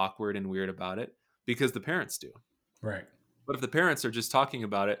feel awkward and weird about it because the parents do. Right. But if the parents are just talking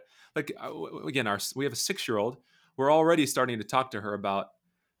about it, like again, we have a 6-year-old, we're already starting to talk to her about,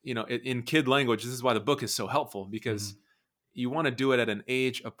 in kid language. This is why the book is so helpful, Mm-hmm. because you want to do it at an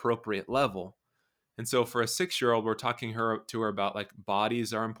age appropriate level. And so for a 6-year-old, we're talking to her about like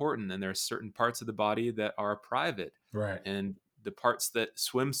bodies are important, and there's certain parts of the body that are private, Right. and the parts that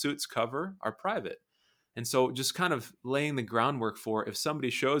swimsuits cover are private. And so just kind of laying the groundwork for, if somebody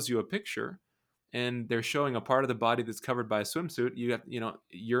shows you a picture and they're showing a part of the body that's covered by a swimsuit,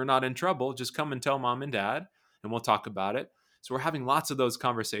 you're not in trouble. Just come and tell mom and dad, and we'll talk about it. So we're having lots of those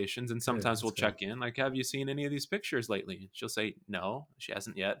conversations, and Good. sometimes That's we'll good. check in, like, have you seen any of these pictures lately? She'll say no, she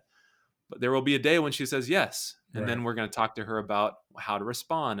hasn't yet. But there will be a day when she says yes. And Right. then we're going to talk to her about how to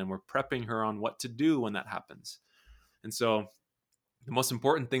respond, and we're prepping her on what to do when that happens. And so the most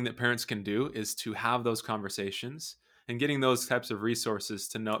important thing that parents can do is to have those conversations and getting those types of resources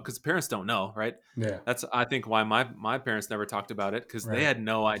to know, because parents don't know, right? Yeah. That's, I think, why my parents never talked about it, because they Right. had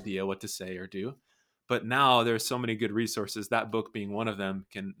no idea what to say or do. But now there's so many good resources, that book being one of them,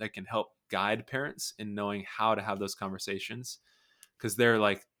 that can help guide parents in knowing how to have those conversations, because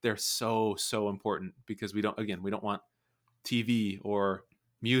they're so important, because we don't want TV or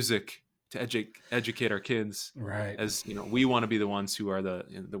music to educate our kids, Right. as we want to be the ones who are the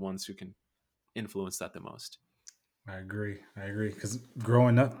ones who can influence that the most. I agree. I agree. Because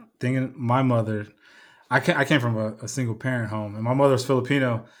growing up, thinking my mother, I came from a single parent home, and my mother's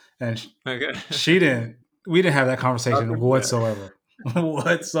Filipino, and Okay. she didn't. We didn't have that conversation Yeah. whatsoever,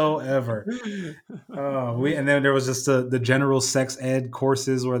 whatsoever. We and then there was just the general sex ed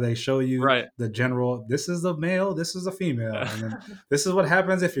courses where they show you Right. the general. This is the male. This is a female, and then this is what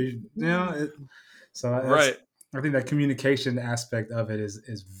happens if so Right. I think that communication aspect of it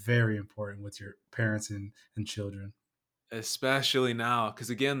is very important with your parents and children. Especially now, because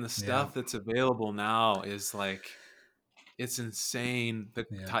again, the Yeah. stuff that's available now is like, it's insane.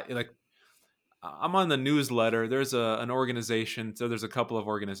 Yeah. Like, I'm on the newsletter. There's an organization. So there's a couple of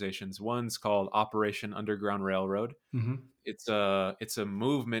organizations. One's called Operation Underground Railroad. Mm-hmm. It's a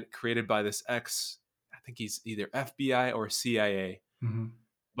movement created by this I think he's either FBI or CIA, Mm-hmm.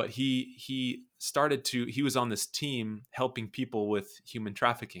 but he was on this team helping people with human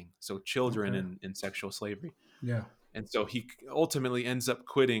trafficking, so children Okay. in sexual slavery. Yeah. And so he ultimately ends up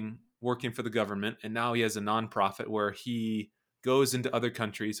quitting working for the government, and now he has a nonprofit where he goes into other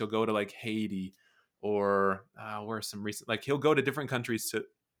countries. He'll go to like Haiti, or where are some recent, like, he'll go to different countries to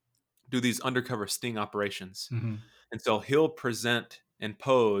do these undercover sting operations. Mm-hmm. And so he'll present and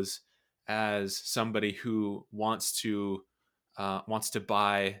pose as somebody who wants to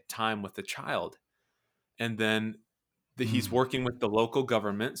buy time with the child, and then he's Mm. working with the local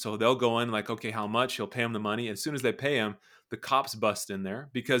government. So they'll go in like, okay, how much? He'll pay him the money. As soon as they pay him, the cops bust in there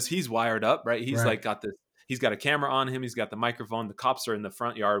because he's wired up, right? He's Right. like got this. He's got a camera on him. He's got the microphone. The cops are in the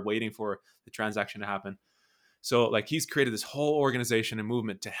front yard waiting for the transaction to happen. So like, he's created this whole organization and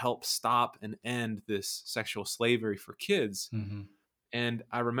movement to help stop and end this sexual slavery for kids. Mm-hmm. And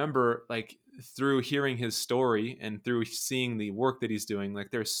I remember, like, through hearing his story and through seeing the work that he's doing, like,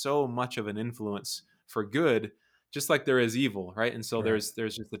 there's so much of an influence for good, just like there is evil, right? And so Right.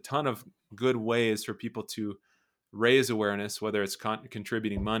 there's just a ton of good ways for people to raise awareness, whether it's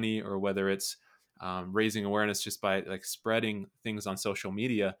contributing money, or whether it's raising awareness just by like spreading things on social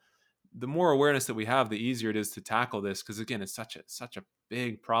media. The more awareness that we have, the easier it is to tackle this, because again, it's such a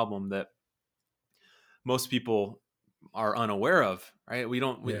big problem that most people are unaware of, right?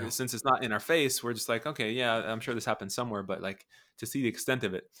 Yeah. Since it's not in our face, we're just like, okay, yeah, I'm sure this happened somewhere, but like, to see the extent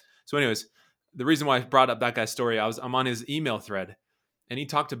of it. So anyways, the reason why I brought up that guy's story, I'm on his email thread, and he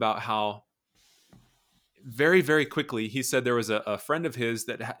talked about how very, very quickly, he said there was a friend of his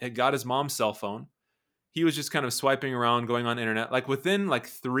that had got his mom's cell phone. He was just kind of swiping around, going on internet. Like, within like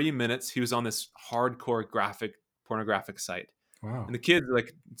 3 minutes, he was on this hardcore pornographic site. Wow. And the kid's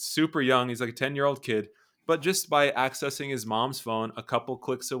like super young. He's like a 10-year-old kid. But just by accessing his mom's phone a couple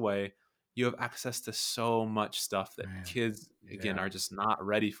clicks away, you have access to so much stuff that Man. kids, again, Yeah. are just not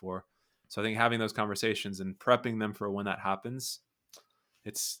ready for. So I think having those conversations and prepping them for when that happens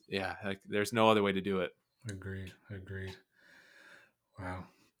it's like there's no other way to do it. Agreed. Wow.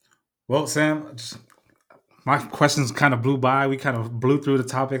 Well, Sam, my questions kind of blew by. We kind of blew through the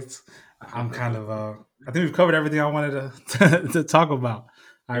topics. I'm kind of, I think we've covered everything I wanted to talk about.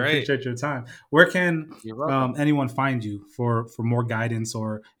 I Great. appreciate your time. Where can You're welcome. anyone find you for more guidance,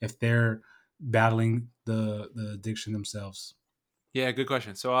 or if they're battling the addiction themselves? Yeah, good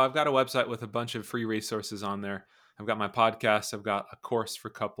question. So I've got a website with a bunch of free resources on there. I've got my podcast. I've got a course for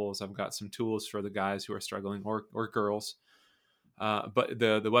couples. I've got some tools for the guys who are struggling or girls. But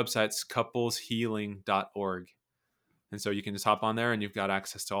the website's coupleshealing.org. And so you can just hop on there and you've got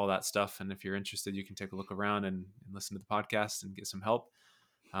access to all that stuff. And if you're interested, you can take a look around and listen to the podcast and get some help.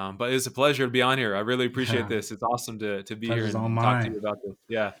 But it's a pleasure to be on here. I really appreciate this. It's awesome to be here Pleasure's all and talk to mine. you about this.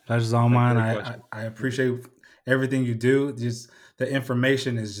 Yeah. Pleasure's all mine. Great I question. appreciate everything you do. Just the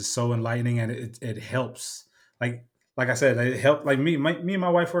information is just so enlightening, and it helps. Like I said, it helped. Like me and my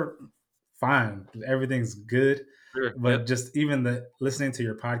wife were fine. Everything's good, Sure. but Yep. just even the listening to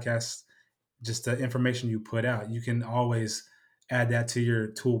your podcast, just the information you put out, you can always add that to your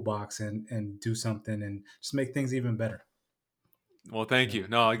toolbox and do something and just make things even better. Well, thank Yeah. you.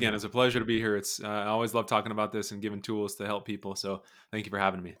 No, again, Yeah. it's a pleasure to be here. It's I always love talking about this and giving tools to help people. So thank you for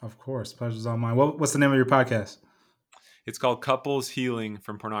having me. Of course, pleasure's all mine. What's the name of your podcast? It's called Couples Healing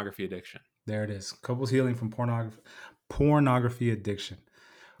from Pornography Addiction. There it is. Couples Healing from Pornography Addiction.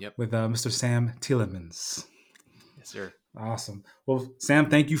 Yep. With Mr. Sam Tielemans. Yes, sir. Awesome. Well, Sam,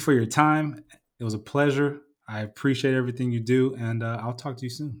 thank you for your time. It was a pleasure. I appreciate everything you do, and I'll talk to you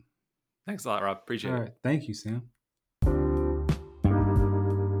soon. Thanks a lot, Rob. Appreciate All it. right. Thank you, Sam.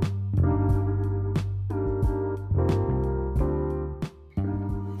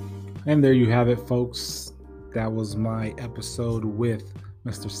 And there you have it, folks. That was my episode with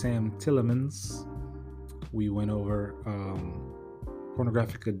Mr. Sam Tielemans. We went over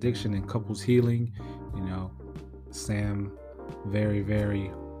pornographic addiction and couples healing. You know, Sam, very,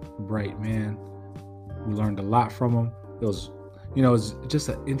 very bright man. We learned a lot from him. It was, it's just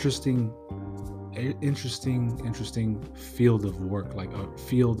an interesting field of work, like a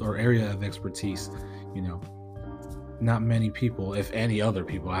field or area of expertise. Not many people, if any other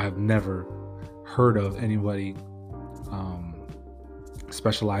people, I have never heard of anybody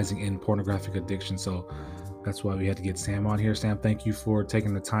specializing in pornographic addiction. So that's why we had to get Sam on here. Sam, thank you for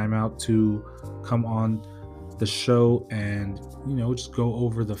taking the time out to come on the show and, just go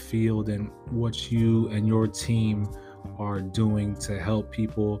over the field and what you and your team are doing to help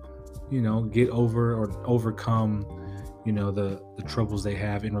people, get over or overcome, the troubles they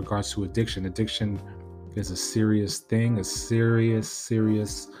have in regards to addiction. Addiction is a serious thing, a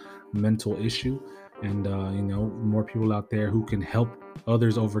serious mental issue. And, more people out there who can help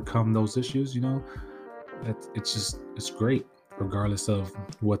others overcome those issues, it's great, regardless of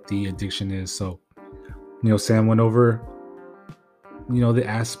what the addiction is. So, Sam went over, the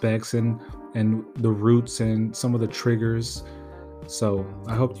aspects and the roots and some of the triggers. So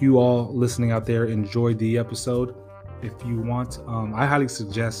I hope you all listening out there enjoyed the episode. If you want, I highly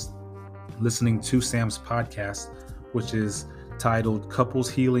suggest listening to Sam's podcast, which is titled Couples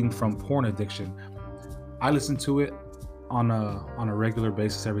Healing from Porn Addiction. I listen to it on a regular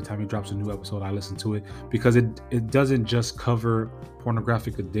basis. Every time he drops a new episode, I listen to it because it doesn't just cover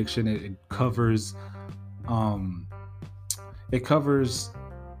pornographic addiction. It covers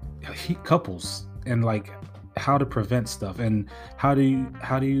couples and like how to prevent stuff and how do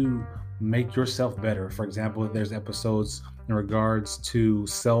you make yourself better. For example, there's episodes in regards to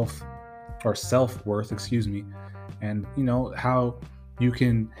self-worth, and how you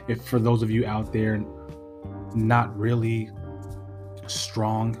can, if for those of you out there not really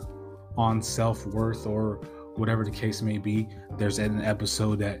strong on self-worth or whatever the case may be, there's an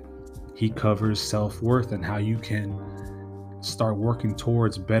episode that he covers self-worth and how you can start working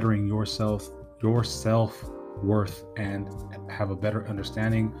towards bettering your self-worth and have a better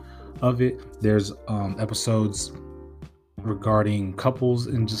understanding of it. There's episodes regarding couples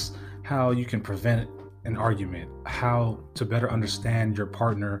and just how you can prevent an argument, how to better understand your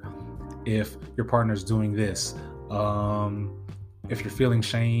partner if your partner's doing this, if you're feeling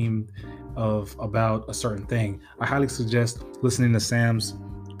shame about a certain thing. I highly suggest listening to Sam's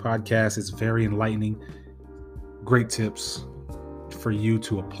podcast. It's very enlightening. Great tips for you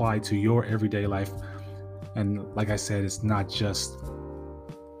to apply to your everyday life. And like I said, it's not just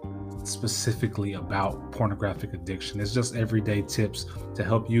specifically about pornographic addiction. It's just everyday tips to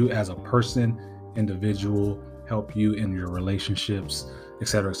help you as a person, individual, help you in your relationships,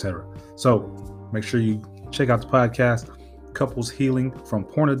 etc., etc. So make sure you check out the podcast, Couples Healing from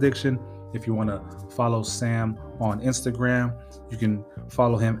Porn Addiction. If you want to follow Sam on Instagram, you can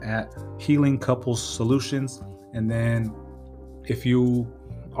follow him at Healing Couples Solutions. And then if you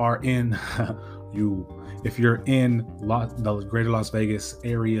are in if you're in the greater Las Vegas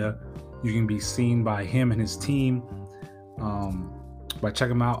area, you can be seen by him and his team by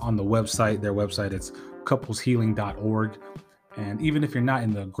checking them out on the website. Their website is coupleshealing.org. And even if you're not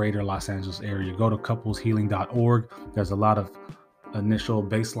in the greater Los Angeles area, go to coupleshealing.org. There's a lot of initial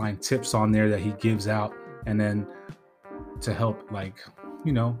baseline tips on there that he gives out, and then to help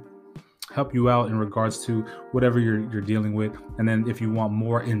help you out in regards to whatever you're dealing with. And then if you want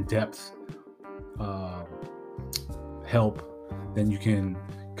more in-depth help, then you can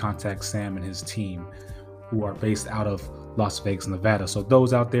contact Sam and his team, who are based out of Las Vegas, Nevada. So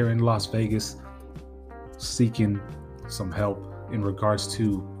those out there in Las Vegas seeking some help in regards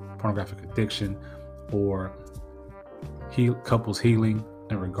to pornographic addiction or couples healing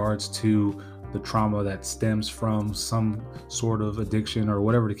in regards to the trauma that stems from some sort of addiction or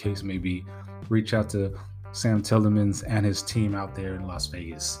whatever the case may be, reach out to Sam Tillemans and his team out there in Las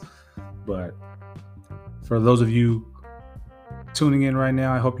Vegas. But for those of you tuning in right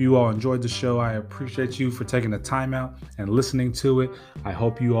now, I hope you all enjoyed the show. I appreciate you for taking the time out and listening to it. I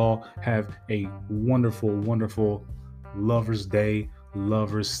hope you all have a wonderful, wonderful Lover's Day,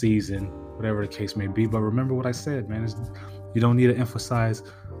 Lover's Season, whatever the case may be. But remember what I said, man. You don't need to emphasize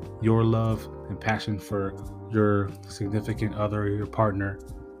your love and passion for your significant other, your partner,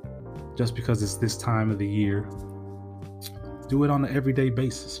 just because it's this time of the year. Do it on an everyday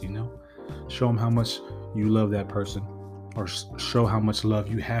basis, Show them how much you love that person, or show how much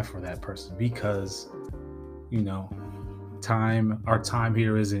love you have for that person, because, our time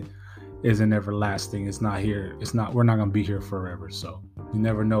here isn't everlasting. It's not here. We're not going to be here forever. So you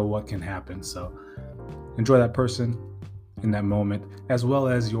never know what can happen. So enjoy that person in that moment, as well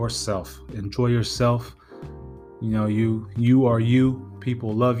as yourself. Enjoy yourself. You are you.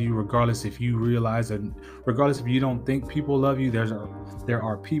 People love you regardless if you realize that, regardless if you don't think people love you, there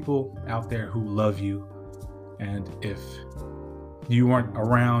are people out there who love you. And if you weren't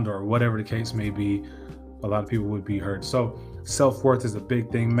around or whatever the case may be, a lot of people would be hurt. So self-worth is a big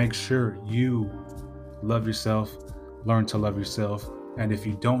thing. Make sure you love yourself, learn to love yourself. And if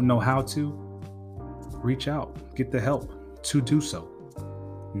you don't know how to, reach out, get the help to do so.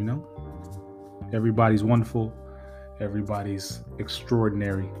 Everybody's wonderful. Everybody's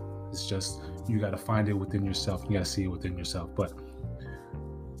extraordinary. It's just, you got to find it within yourself. You got to see it within yourself. But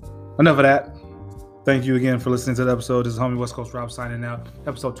enough of that. Thank you again for listening to the episode. This is homie West Coast Rob signing out.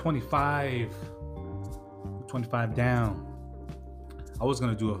 Episode 25 down. I was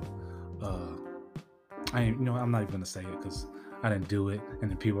going to do I'm not even going to say it because I didn't do it. And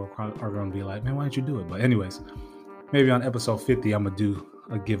then people are going to be like, man, why didn't you do it? But anyways, maybe on episode 50, I'm going to do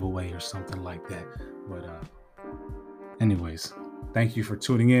a giveaway or something like that. But anyways, thank you for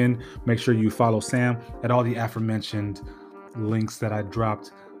tuning in. Make sure you follow Sam at all the aforementioned links that I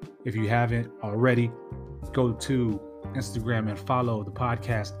dropped. If you haven't already, go to Instagram and follow the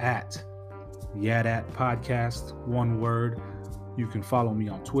podcast at YADAT Podcast, one word. You can follow me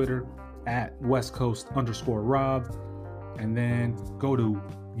on Twitter at westcoast_Rob, and then go to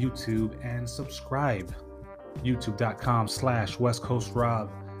YouTube and subscribe, youtube.com/westcoastrob,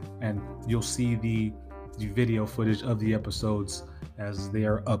 and you'll see the video footage of the episodes as they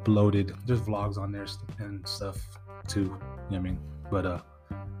are uploaded. There's vlogs on there and stuff too. But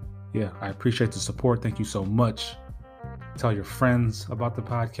I appreciate the support. Thank you so much. Tell your friends about the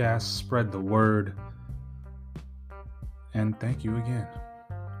podcast, spread the word, and thank you again.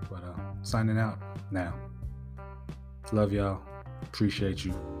 But signing out now. Love y'all. Appreciate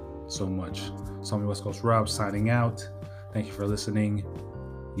you so much. It's homie West Coast Rob signing out. Thank you for listening.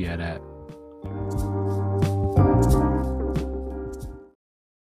 Yeah, that.